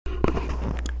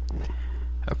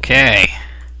Okay,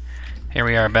 here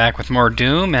we are back with more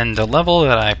Doom, and the level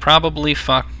that I probably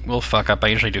will fuck up. I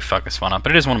usually do fuck this one up,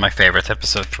 but it is one of my favorites.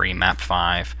 Episode 3, Map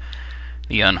 5,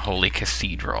 the Unholy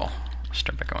Cathedral. I'll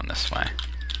start by going this way.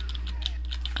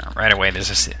 Right away,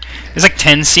 there's like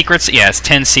 10 secrets. Yeah, it's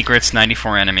 10 secrets,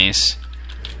 94 enemies.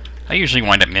 I usually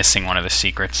wind up missing one of the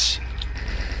secrets.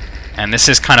 And this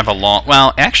is kind of a long...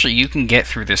 Well, actually, you can get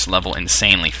through this level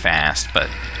insanely fast, but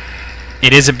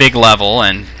it is a big level,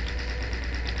 and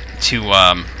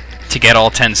to get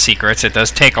all 10 secrets, it does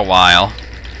take a while.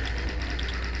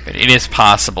 But it is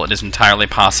possible. It is entirely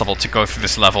possible to go through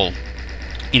this level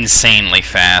insanely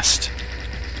fast.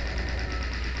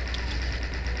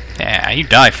 Yeah, you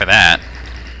die for that.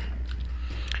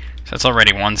 So that's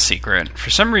already one secret.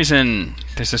 For some reason,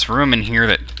 there's this room in here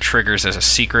that triggers as a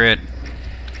secret.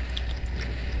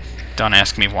 Don't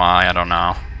ask me why, I don't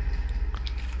know.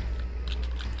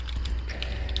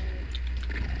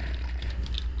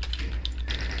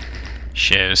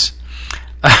 Shiz.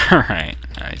 Alright,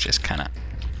 I just kinda...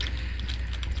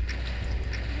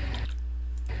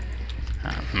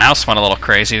 mouse went a little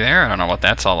crazy there, I don't know what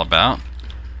that's all about.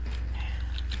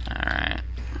 Alright.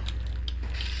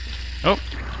 Oh!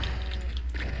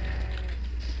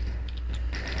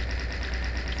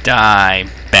 Die,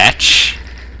 bitch!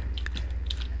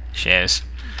 Shiz.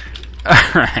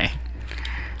 Alright.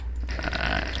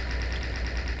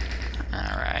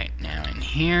 Alright, now in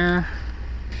here.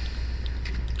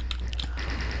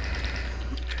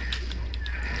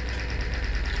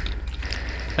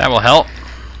 That will help.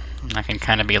 I can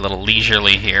kind of be a little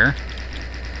leisurely here.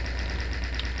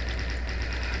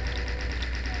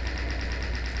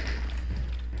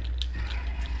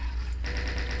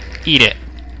 Eat it.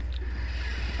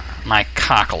 My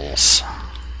cockles.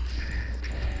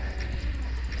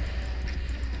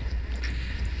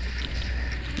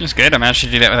 It's good. I managed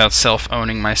to do that without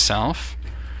self-owning myself.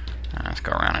 Let's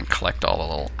go around and collect all the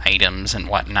little items and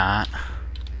whatnot.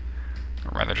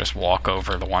 Or rather just walk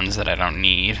over the ones that I don't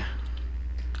need.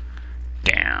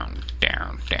 Down,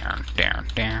 down, down, down,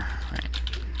 down. Right.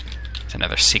 There's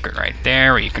another secret right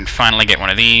there where you can finally get one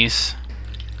of these.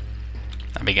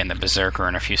 I'll begin the Berserker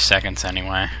in a few seconds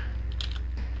anyway.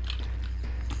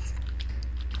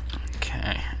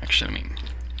 Okay, actually let me...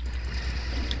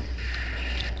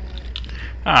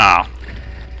 Oh.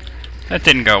 That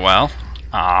didn't go well.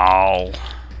 Oh.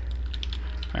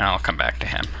 Well, I'll come back to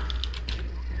him.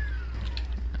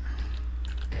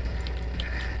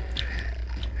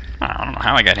 I don't know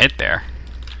how I got hit there.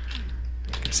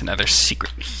 There's another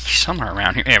secret somewhere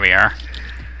around here. There we are.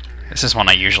 This is one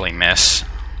I usually miss.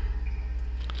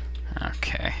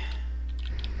 Okay.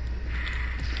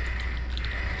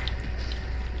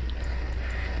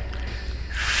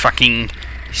 Fucking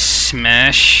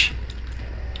smash.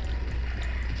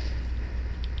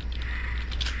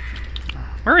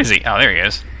 Where is he? Oh, there he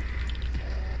is.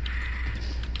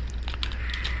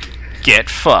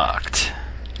 Get fucked.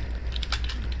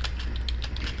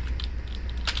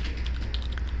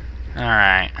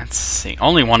 Alright, let's see.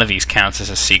 Only one of these counts as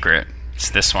a secret. It's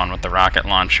this one with the rocket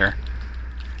launcher.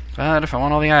 But if I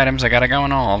want all the items, I gotta go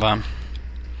in all of them.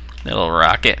 Little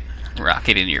rocket.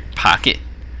 Rocket in your pocket.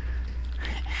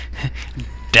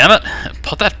 Damn it!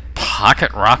 Put that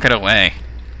pocket rocket away.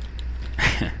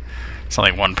 It's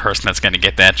only one person that's gonna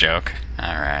get that joke.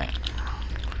 Alright.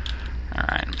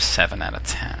 Alright, I'm 7 out of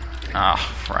 10.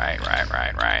 Oh,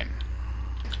 right.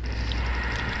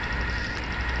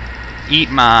 Eat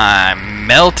my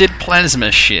melted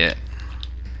plasma shit.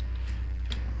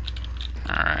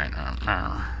 Alright.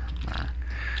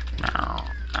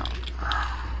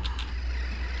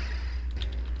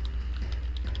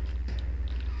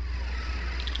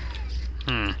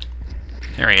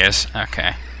 There he is.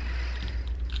 Okay.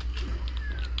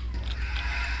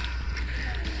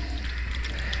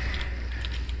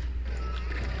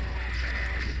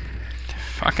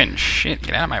 Fucking shit,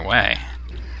 get out of my way.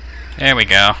 There we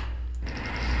go.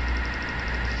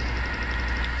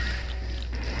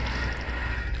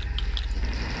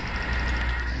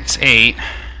 It's 8.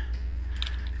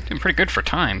 Doing pretty good for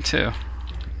time, too.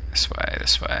 This way,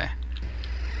 this way.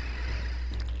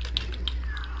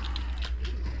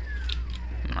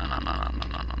 No.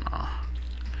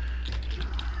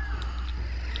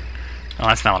 Oh,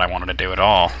 that's not what I wanted to do at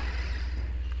all.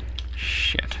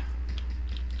 Shit.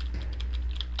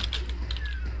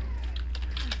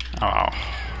 Oh. Alright,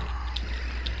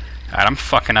 I'm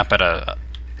fucking up at a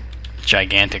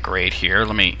gigantic rate here.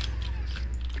 Let me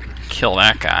kill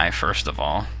that guy, first of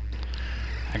all.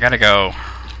 I gotta go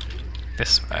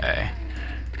this way.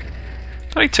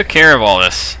 I thought he took care of all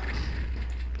this.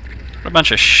 What a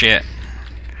bunch of shit.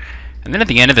 And then at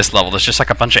the end of this level, there's just like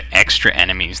a bunch of extra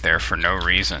enemies there for no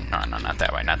reason. No, not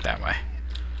that way, not that way.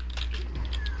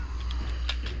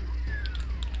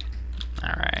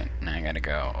 Alright, now I gotta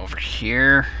go over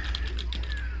here.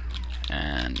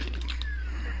 And...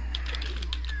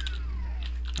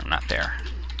 I'm not there.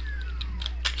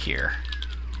 Here.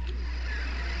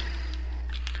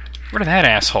 Where did that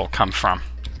asshole come from?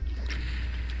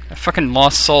 That fucking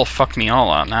lost soul fucked me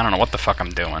all up. I don't know what the fuck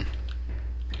I'm doing.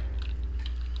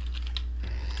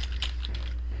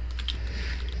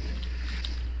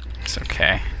 It's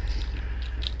okay.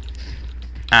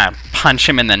 I punch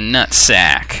him in the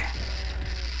nutsack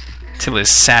till his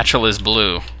satchel is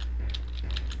blue.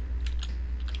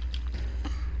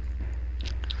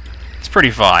 It's pretty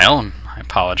vile, and I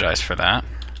apologize for that.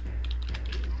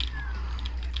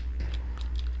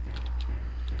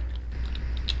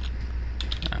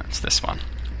 It's this one.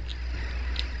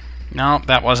 No,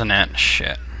 that wasn't it.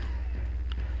 Shit.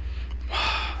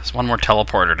 There's one more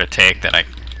teleporter to take that I...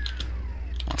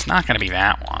 Well, it's not going to be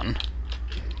that one.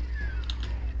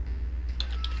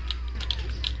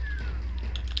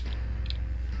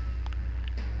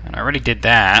 And I already did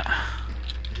that.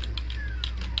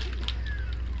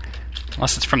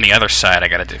 Unless it's from the other side, I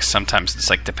gotta do. Sometimes it's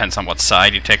like depends on what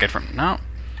side you take it from. No.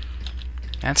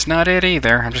 That's not it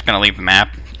either. I'm just gonna leave the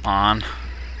map on.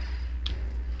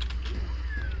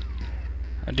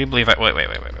 I do believe wait.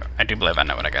 I do believe I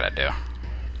know what I gotta do.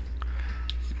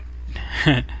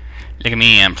 Look at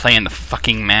me, I'm playing the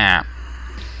fucking map.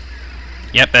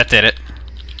 Yep, that did it.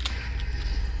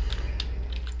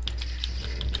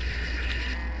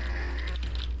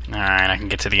 Alright, I can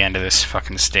get to the end of this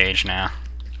fucking stage now.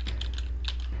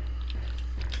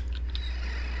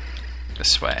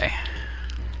 This way.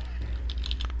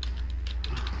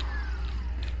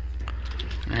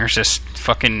 And here's this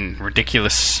fucking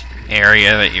ridiculous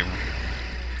area that you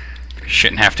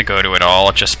shouldn't have to go to at all.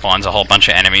 It just spawns a whole bunch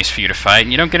of enemies for you to fight,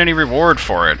 and you don't get any reward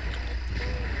for it.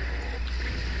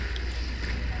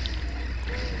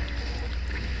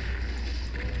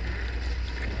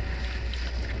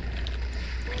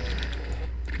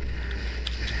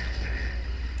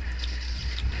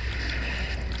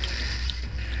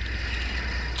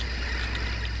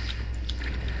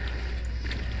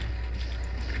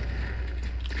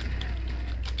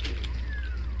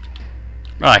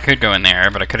 Well, I could go in there,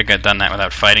 but I could have done that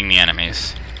without fighting the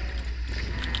enemies.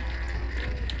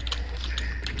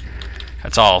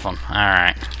 That's all of them.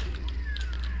 Alright.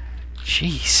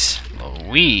 Jeez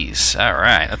Louise.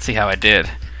 Alright, let's see how I did.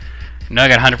 No, I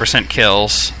got 100%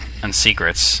 kills and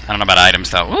secrets. I don't know about items,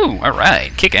 though. Ooh,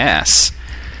 alright. Kick ass.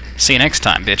 See you next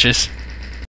time, bitches.